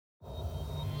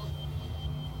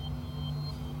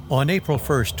On April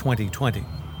 1st, 2020,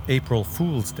 April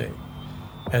Fool's Day,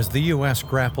 as the U.S.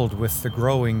 grappled with the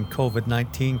growing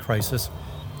COVID-19 crisis,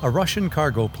 a Russian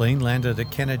cargo plane landed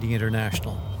at Kennedy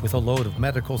International with a load of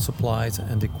medical supplies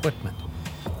and equipment.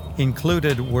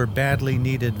 Included were badly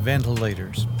needed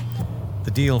ventilators.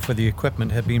 The deal for the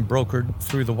equipment had been brokered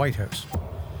through the White House.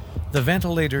 The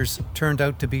ventilators turned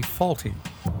out to be faulty.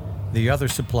 The other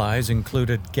supplies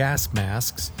included gas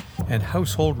masks and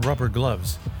household rubber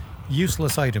gloves,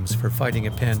 useless items for fighting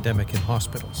a pandemic in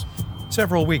hospitals.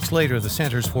 Several weeks later, the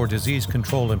Centers for Disease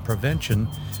Control and Prevention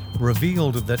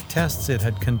revealed that tests it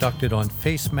had conducted on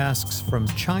face masks from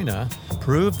China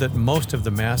proved that most of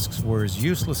the masks were as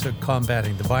useless at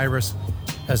combating the virus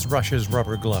as Russia's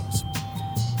rubber gloves.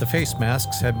 The face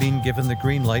masks had been given the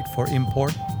green light for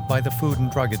import by the Food and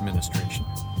Drug Administration.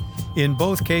 In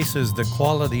both cases, the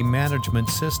quality management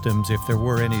systems, if there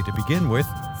were any to begin with,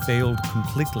 failed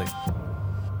completely.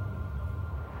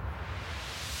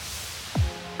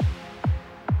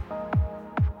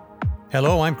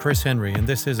 Hello, I'm Chris Henry, and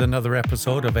this is another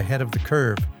episode of Ahead of the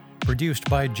Curve, produced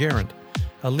by Gerent,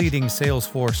 a leading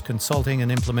Salesforce consulting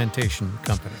and implementation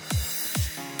company.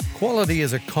 Quality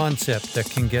is a concept that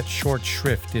can get short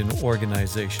shrift in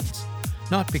organizations,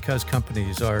 not because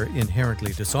companies are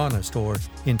inherently dishonest or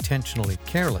intentionally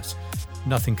careless.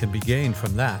 Nothing can be gained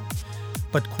from that.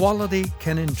 But quality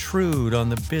can intrude on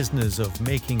the business of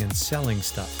making and selling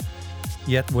stuff.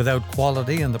 Yet without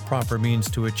quality and the proper means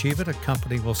to achieve it, a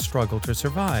company will struggle to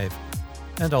survive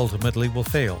and ultimately will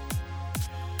fail.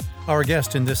 Our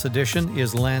guest in this edition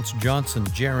is Lance Johnson,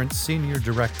 Gerent Senior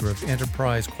Director of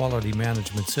Enterprise Quality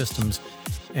Management Systems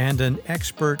and an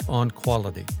expert on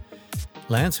quality.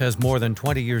 Lance has more than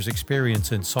 20 years'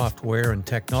 experience in software and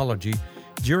technology,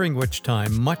 during which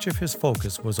time much of his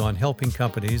focus was on helping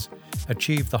companies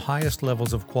achieve the highest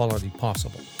levels of quality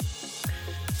possible.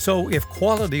 So if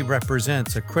quality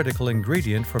represents a critical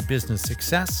ingredient for business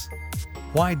success,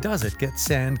 why does it get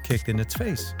sand kicked in its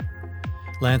face?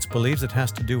 Lance believes it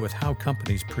has to do with how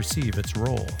companies perceive its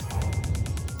role.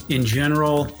 In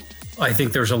general, I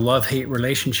think there's a love-hate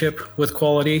relationship with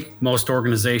quality. Most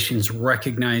organizations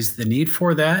recognize the need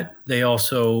for that. They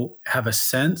also have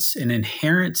an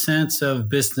inherent sense of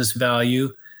business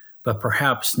value, but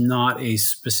perhaps not a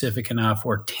specific enough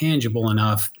or tangible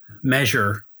enough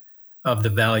measure of the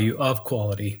value of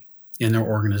quality in their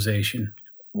organization.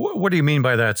 What do you mean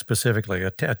by that specifically, a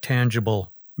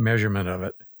tangible measurement of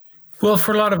it? Well,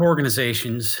 for a lot of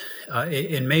organizations,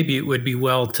 and maybe it would be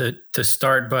well to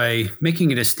start by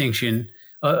making a distinction.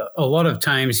 A lot of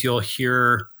times you'll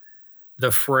hear the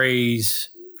phrase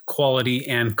quality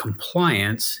and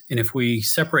compliance. And if we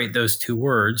separate those two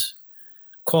words,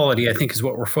 quality, I think, is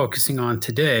what we're focusing on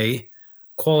today.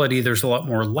 Quality, there's a lot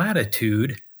more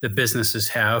latitude the businesses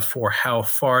have for how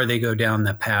far they go down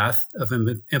the path of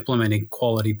implementing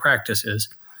quality practices.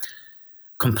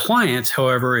 Compliance,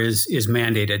 however, is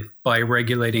mandated by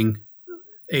regulating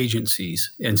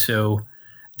agencies. And so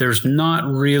there's not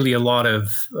really a lot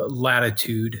of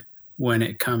latitude when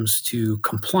it comes to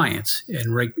compliance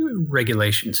and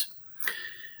regulations.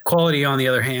 Quality, on the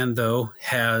other hand, though,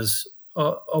 has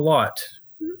a lot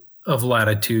of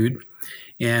latitude.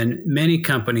 And many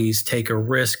companies take a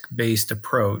risk-based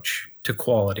approach to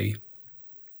quality.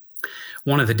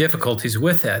 One of the difficulties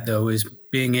with that, though, is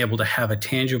being able to have a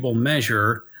tangible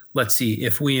measure. Let's see,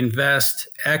 if we invest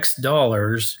X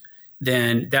dollars,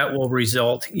 then that will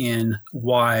result in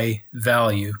Y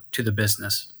value to the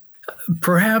business.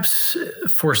 Perhaps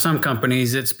for some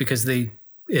companies, it's because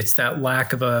it's that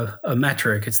lack of a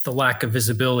metric. It's the lack of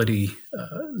visibility.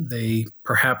 They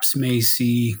perhaps may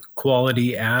see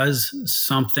quality as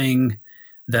something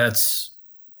that's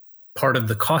part of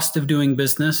the cost of doing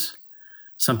business,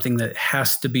 something that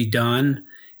has to be done,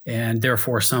 and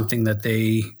therefore something that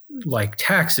they, like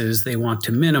taxes, they want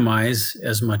to minimize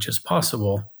as much as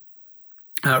possible,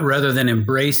 rather than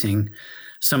embracing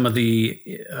some of the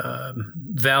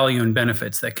value and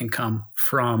benefits that can come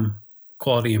from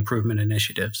quality improvement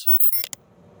initiatives.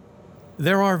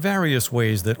 There are various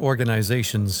ways that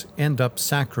organizations end up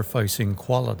sacrificing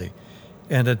quality,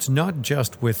 and it's not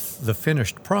just with the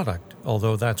finished product,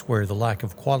 although that's where the lack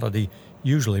of quality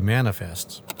usually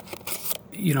manifests.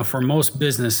 For most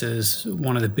businesses,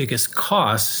 one of the biggest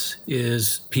costs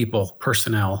is people,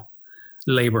 personnel,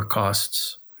 labor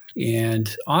costs.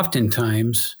 And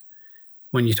oftentimes,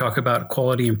 when you talk about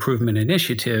quality improvement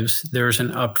initiatives, there's an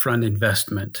upfront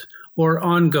investment. Or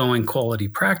ongoing quality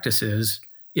practices,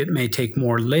 it may take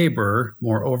more labor,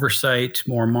 more oversight,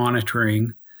 more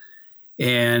monitoring,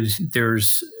 and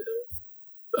there's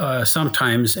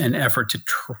sometimes an effort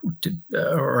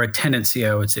or a tendency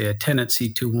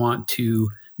to want to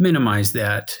minimize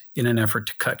that in an effort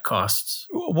to cut costs.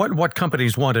 What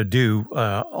companies want to do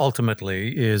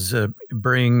ultimately is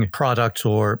bring products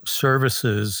or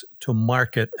services to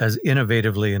market as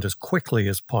innovatively and as quickly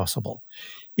as possible.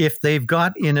 If they've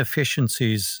got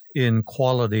inefficiencies in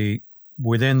quality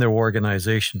within their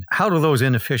organization, how do those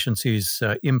inefficiencies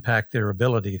impact their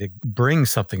ability to bring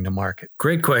something to market?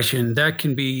 Great question. That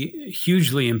can be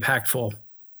hugely impactful.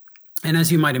 And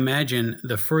as you might imagine,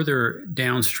 the further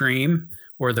downstream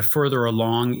or the further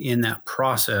along in that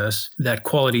process that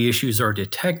quality issues are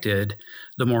detected,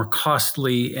 the more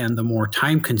costly and the more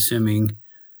time-consuming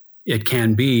it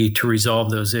can be to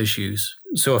resolve those issues.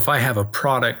 So if I have a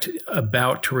product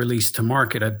about to release to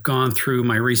market, I've gone through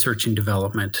my research and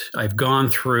development. I've gone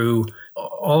through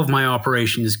all of my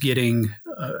operations getting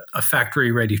a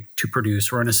factory ready to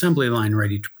produce or an assembly line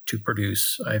ready to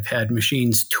produce. I've had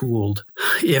machines tooled.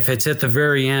 If it's at the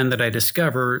very end that I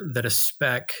discover that a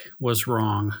spec was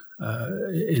wrong,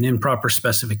 an improper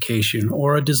specification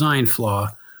or a design flaw,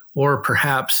 or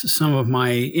perhaps some of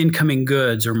my incoming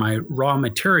goods or my raw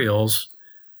materials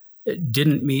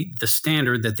didn't meet the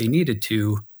standard that they needed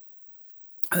to,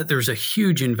 there's a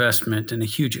huge investment and a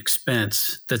huge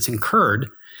expense that's incurred,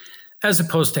 as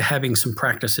opposed to having some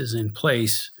practices in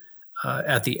place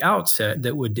at the outset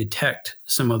that would detect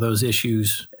some of those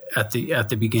issues at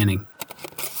the beginning.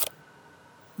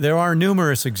 There are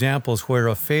numerous examples where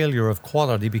a failure of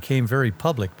quality became very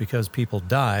public because people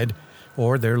died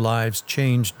or their lives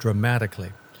changed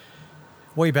dramatically.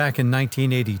 Way back in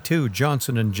 1982,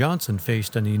 Johnson & Johnson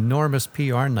faced an enormous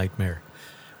PR nightmare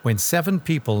when 7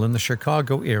 people in the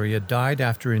Chicago area died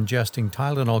after ingesting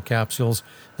Tylenol capsules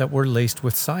that were laced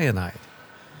with cyanide.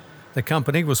 The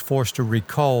company was forced to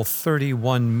recall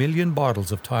 31 million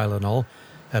bottles of Tylenol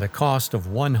at a cost of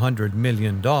 $100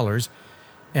 million,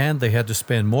 and they had to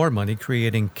spend more money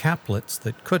creating caplets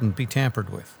that couldn't be tampered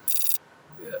with.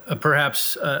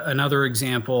 Perhaps another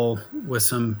example with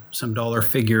some dollar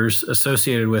figures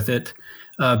associated with it.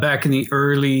 Back in the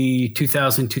early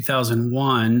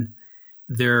 2001,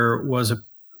 there was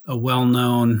a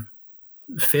well-known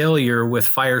failure with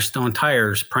Firestone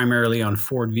tires, primarily on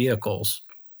Ford vehicles,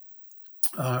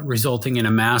 resulting in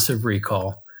a massive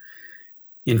recall.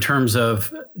 In terms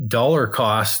of dollar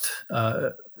cost,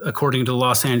 according to the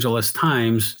Los Angeles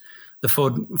Times, the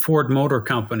Ford Motor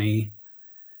Company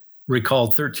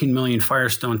recalled 13 million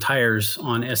Firestone tires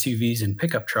on SUVs and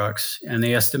pickup trucks, and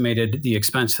they estimated the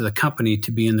expense to the company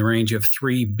to be in the range of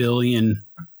 $3 billion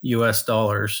US.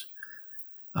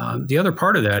 The other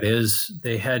part of that is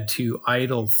they had to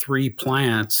idle 3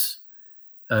 plants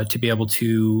to be able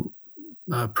to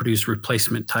produce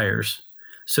replacement tires.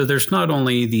 So there's not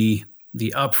only the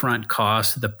upfront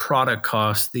cost, the product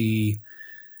cost, the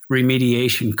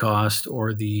remediation cost,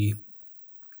 or the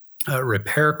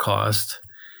repair cost.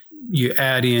 You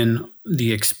add in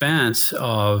the expense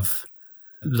of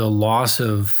the loss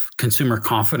of consumer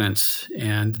confidence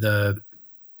and the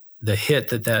hit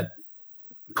that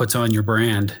puts on your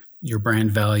brand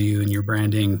value and your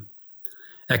branding.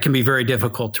 That can be very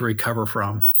difficult to recover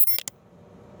from.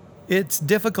 It's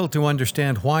difficult to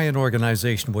understand why an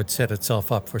organization would set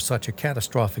itself up for such a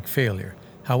catastrophic failure,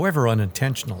 however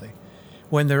unintentionally,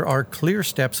 when there are clear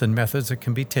steps and methods that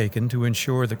can be taken to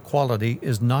ensure that quality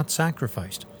is not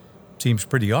sacrificed. Seems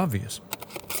pretty obvious.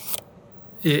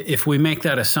 If we make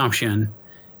that assumption,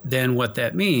 then what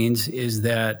that means is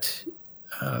that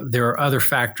there are other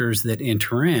factors that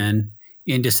enter in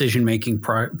decision-making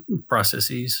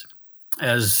processes.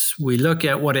 As we look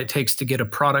at what it takes to get a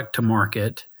product to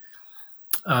market,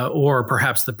 or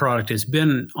perhaps the product has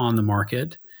been on the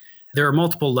market, there are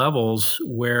multiple levels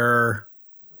where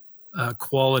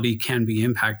quality can be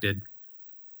impacted.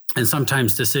 And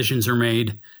sometimes decisions are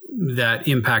made that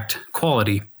impact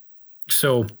quality.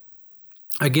 So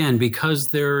again,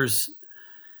 because there's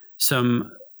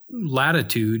some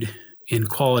latitude in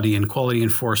quality and quality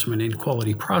enforcement and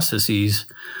quality processes,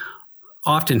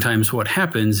 oftentimes what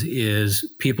happens is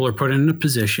people are put in a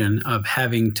position of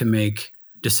having to make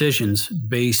decisions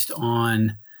based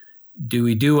on, do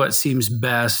we do what seems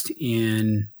best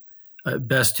to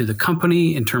the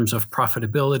company in terms of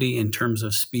profitability, in terms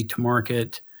of speed to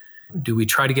market? Do we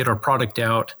try to get our product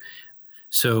out?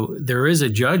 So there is a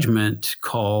judgment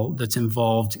call that's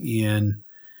involved in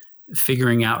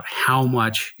figuring out how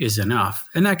much is enough.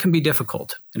 And that can be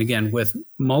difficult. And again, with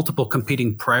multiple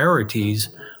competing priorities,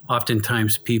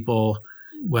 oftentimes people,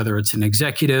 whether it's an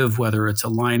executive, whether it's a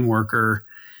line worker,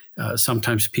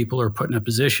 sometimes people are put in a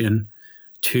position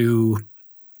to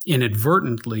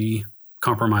inadvertently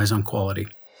compromise on quality.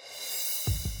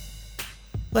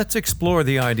 Let's explore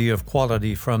the idea of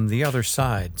quality from the other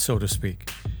side, so to speak.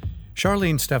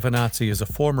 Charlene Stefanazzi is a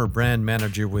former brand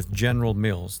manager with General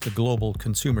Mills, the global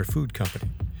consumer food company.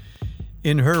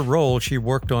 In her role, she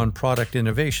worked on product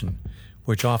innovation,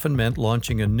 which often meant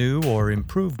launching a new or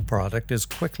improved product as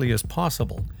quickly as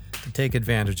possible to take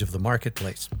advantage of the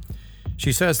marketplace.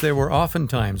 She says there were often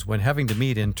times when having to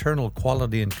meet internal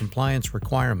quality and compliance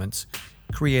requirements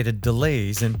created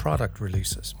delays in product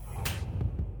releases.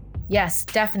 Yes,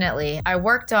 definitely. I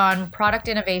worked on product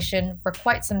innovation for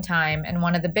quite some time, and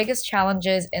one of the biggest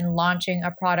challenges in launching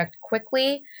a product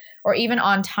quickly or even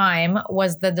on time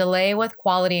was the delay with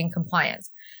quality and compliance.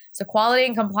 So quality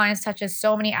and compliance touches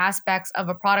so many aspects of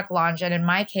a product launch, and in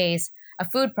my case, a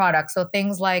food product. So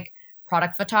things like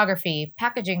product photography,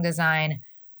 packaging design,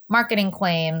 marketing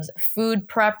claims, food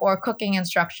prep or cooking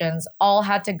instructions all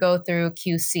had to go through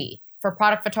QC. For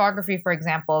product photography, for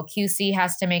example, QC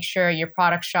has to make sure your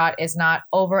product shot is not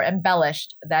over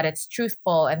embellished, that it's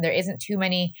truthful, and there isn't too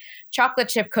many chocolate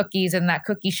chip cookies in that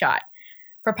cookie shot.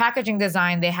 For packaging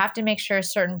design, they have to make sure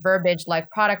certain verbiage like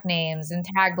product names and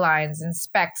taglines and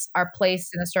specs are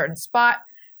placed in a certain spot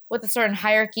with a certain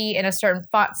hierarchy and a certain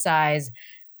font size.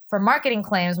 For marketing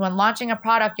claims, when launching a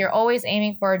product, you're always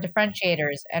aiming for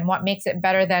differentiators and what makes it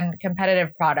better than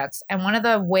competitive products. And one of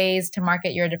the ways to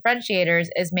market your differentiators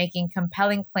is making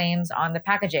compelling claims on the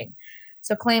packaging.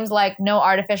 So claims like no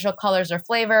artificial colors or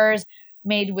flavors,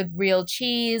 made with real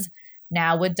cheese,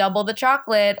 now with double the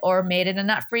chocolate, or made in a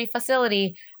nut-free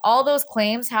facility, all those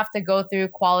claims have to go through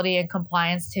quality and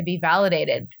compliance to be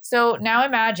validated. So now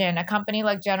imagine a company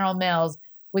like General Mills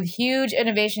with huge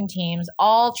innovation teams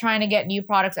all trying to get new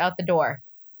products out the door.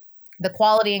 The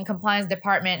quality and compliance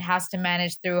department has to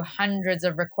manage through hundreds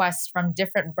of requests from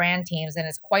different brand teams, and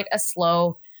it's quite a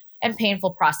slow and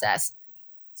painful process.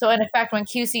 So in effect, when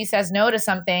QC says no to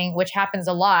something, which happens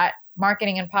a lot,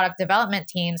 marketing and product development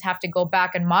teams have to go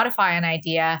back and modify an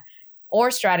idea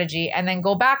or strategy and then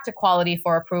go back to quality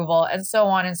for approval and so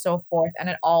on and so forth. And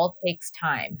it all takes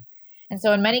time. And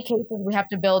so in many cases, we have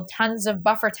to build tons of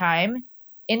buffer time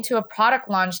into a product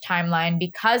launch timeline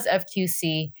because of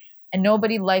QC. And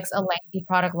nobody likes a lengthy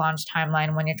product launch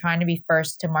timeline when you're trying to be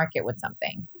first to market with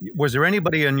something. Was there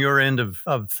anybody on your end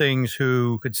of things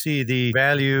who could see the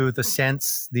value, the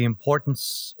sense, the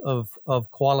importance of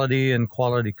quality and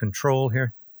quality control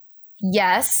here?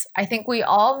 Yes, I think we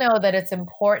all know that it's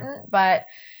important, but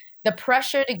the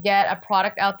pressure to get a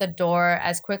product out the door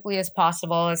as quickly as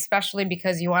possible, especially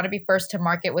because you want to be first to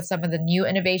market with some of the new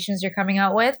innovations you're coming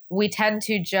out with, we tend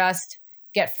to just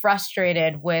get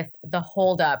frustrated with the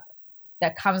holdup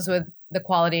that comes with the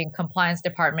quality and compliance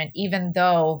department, even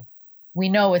though we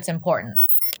know it's important.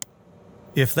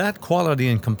 If that quality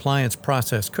and compliance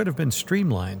process could have been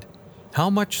streamlined, how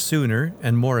much sooner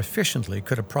and more efficiently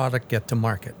could a product get to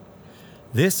market?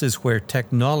 This is where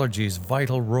technology's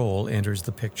vital role enters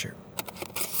the picture.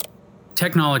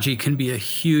 Technology can be a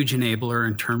huge enabler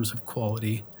in terms of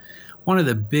quality. One of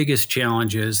the biggest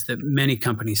challenges that many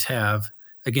companies have,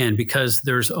 again, because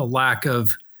there's a lack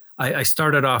of, I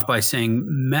started off by saying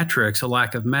metrics, a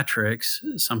lack of metrics.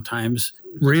 Sometimes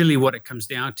really what it comes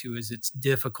down to is it's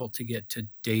difficult to get to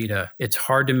data. It's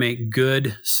hard to make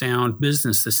good, sound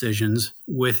business decisions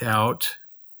without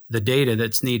the data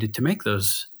that's needed to make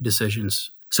those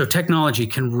decisions. So technology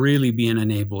can really be an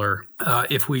enabler.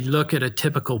 If we look at a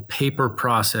typical paper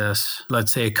process,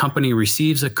 let's say a company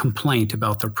receives a complaint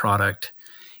about their product.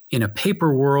 In a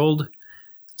paper world,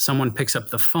 someone picks up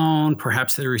the phone,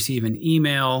 perhaps they receive an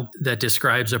email that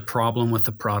describes a problem with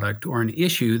the product or an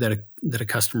issue that a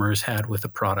customer has had with a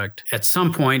product. At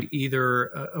some point, either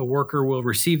a worker will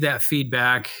receive that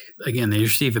feedback. Again, they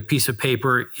receive a piece of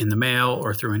paper in the mail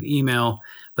or through an email,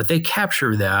 but they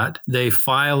capture that. They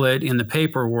file it in the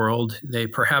paper world.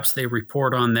 Perhaps they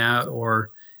report on that or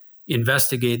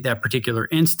investigate that particular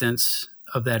instance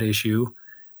of that issue.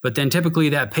 But then typically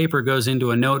that paper goes into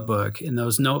a notebook, and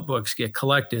those notebooks get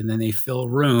collected, and then they fill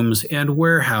rooms and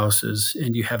warehouses,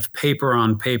 and you have paper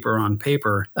on paper on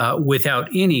paper without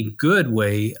any good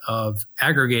way of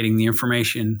aggregating the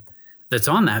information that's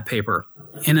on that paper.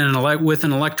 With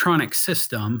an electronic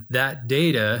system, that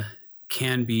data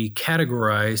can be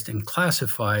categorized and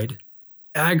classified,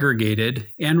 aggregated,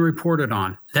 and reported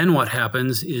on. Then what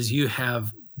happens is you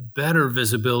have better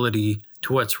visibility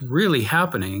to what's really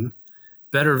happening,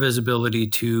 better visibility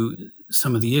to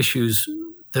some of the issues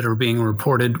that are being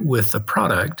reported with the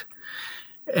product,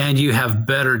 and you have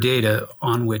better data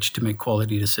on which to make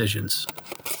quality decisions.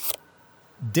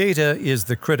 Data is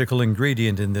the critical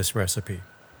ingredient in this recipe.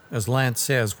 As Lance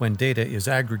says, when data is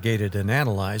aggregated and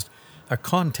analyzed, a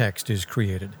context is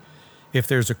created. If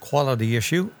there's a quality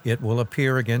issue, it will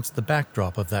appear against the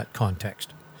backdrop of that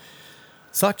context.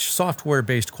 Such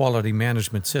software-based quality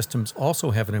management systems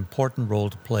also have an important role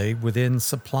to play within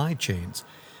supply chains,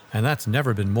 and that's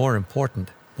never been more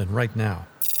important than right now.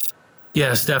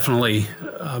 Yes, definitely.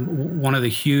 One of the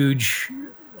huge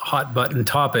hot button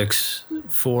topics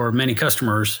for many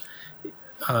customers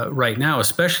right now,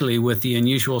 especially with the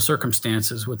unusual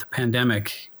circumstances with the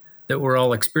pandemic that we're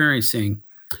all experiencing,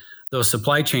 those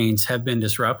supply chains have been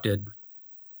disrupted.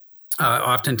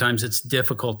 Oftentimes it's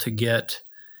difficult to get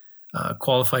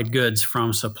qualified goods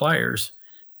from suppliers,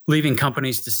 leaving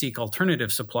companies to seek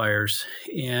alternative suppliers.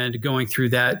 And going through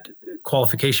that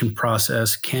qualification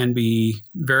process can be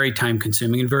very time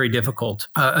consuming and very difficult.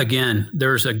 Again,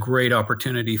 there's a great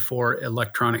opportunity for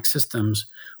electronic systems,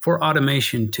 for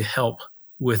automation to help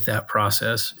with that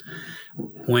process.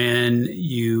 When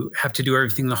you have to do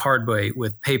everything the hard way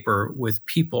with paper, with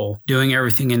people, doing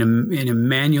everything in a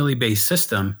manually based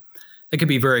system, it can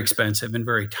be very expensive and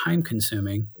very time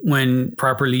consuming. When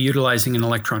properly utilizing an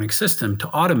electronic system to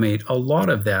automate a lot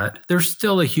of that, there's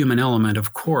still a human element,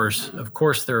 of course. Of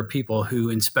course, there are people who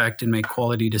inspect and make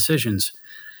quality decisions.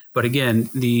 But again,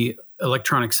 the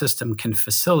electronic system can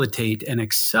facilitate and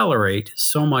accelerate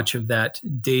so much of that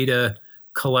data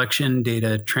collection,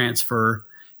 data transfer,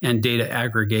 and data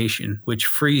aggregation, which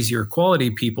frees your quality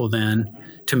people then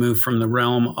to move from the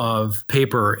realm of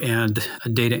paper and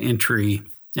data entry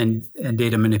and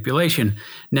data manipulation.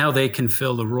 Now they can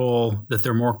fill the role that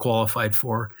they're more qualified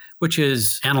for, which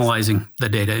is analyzing the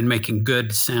data and making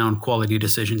good, sound quality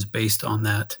decisions based on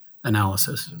that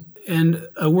analysis. And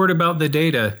a word about the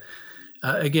data.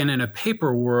 Again, in a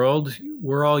paper world,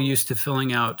 we're all used to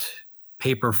filling out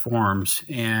paper forms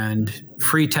and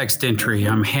free text entry.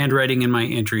 I'm handwriting in my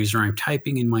entries or I'm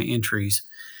typing in my entries.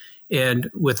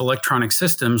 And with electronic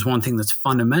systems, one thing that's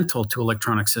fundamental to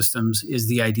electronic systems is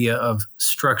the idea of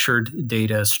structured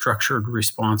data, structured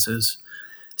responses.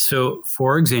 So,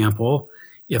 for example,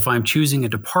 if I'm choosing a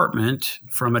department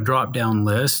from a drop-down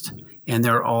list and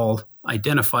they're all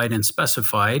identified and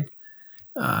specified,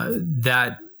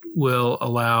 that will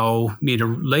allow me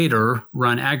to later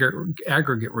run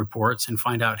aggregate reports and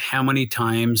find out how many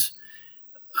times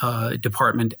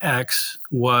Department X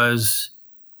was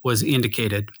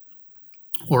indicated,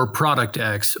 or product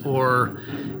X, or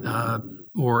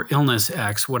illness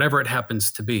X, whatever it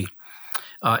happens to be.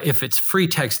 If it's free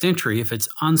text entry, if it's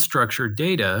unstructured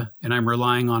data, and I'm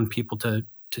relying on people to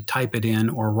type it in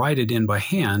or write it in by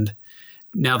hand,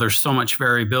 now there's so much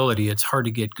variability, it's hard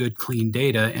to get good, clean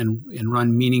data and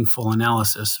run meaningful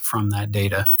analysis from that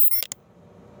data.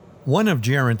 One of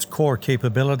Gerent's core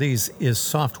capabilities is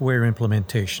software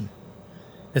implementation.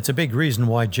 It's a big reason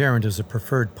why Gerent is a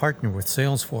preferred partner with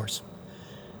Salesforce.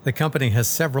 The company has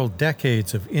several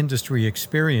decades of industry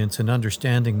experience in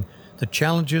understanding the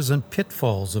challenges and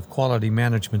pitfalls of quality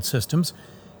management systems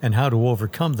and how to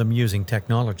overcome them using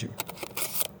technology.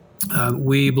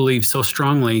 We believe so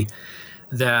strongly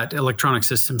that electronic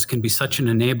systems can be such an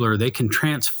enabler. They can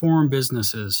transform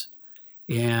businesses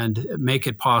and make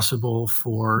it possible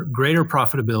for greater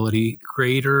profitability,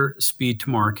 greater speed to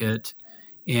market,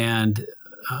 and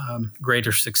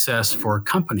greater success for a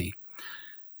company.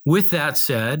 With that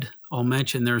said, I'll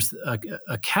mention there's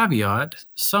a caveat.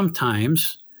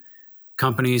 Sometimes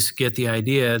companies get the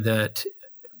idea that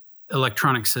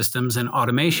electronic systems and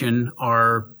automation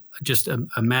are just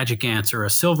a magic answer, a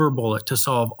silver bullet to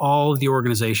solve all of the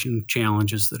organization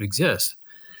challenges that exist.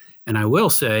 And I will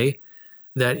say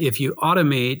that if you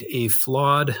automate a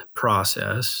flawed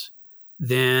process,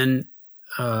 then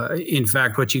in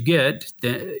fact what you get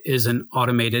is an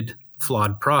automated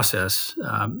flawed process.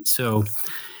 So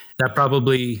that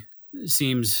probably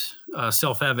seems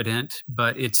self-evident,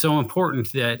 but it's so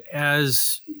important that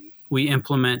as we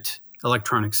implement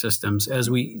electronic systems, as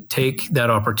we take that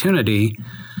opportunity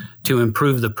to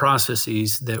improve the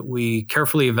processes, that we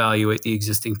carefully evaluate the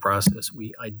existing process.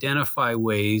 We identify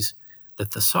ways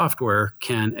that the software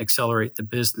can accelerate the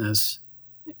business,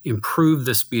 improve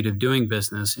the speed of doing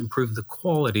business, improve the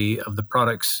quality of the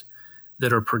products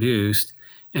that are produced,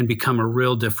 and become a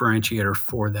real differentiator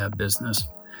for that business.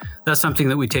 That's something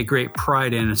that we take great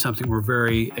pride in and something we're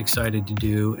very excited to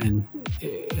do and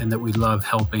that we love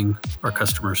helping our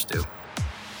customers do.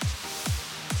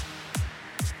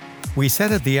 We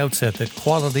said at the outset that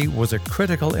quality was a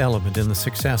critical element in the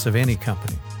success of any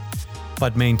company.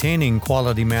 But maintaining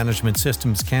quality management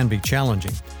systems can be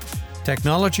challenging.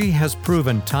 Technology has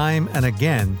proven time and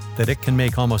again that it can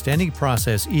make almost any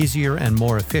process easier and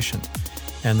more efficient.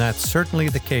 And that's certainly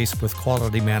the case with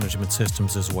quality management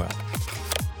systems as well.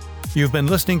 You've been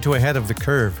listening to Ahead of the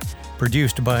Curve,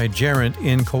 produced by Gerent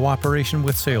in cooperation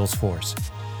with Salesforce.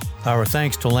 Our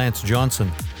thanks to Lance Johnson,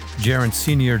 Gerent's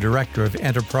Senior Director of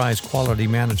Enterprise Quality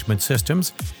Management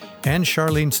Systems, and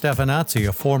Charlene Stefanazzi,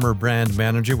 a former brand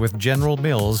manager with General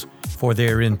Mills, for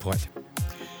their input.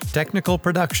 Technical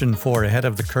production for Ahead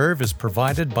of the Curve is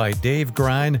provided by Dave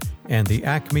Grine and the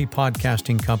Acme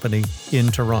Podcasting Company in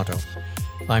Toronto.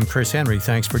 I'm Chris Henry.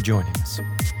 Thanks for joining us.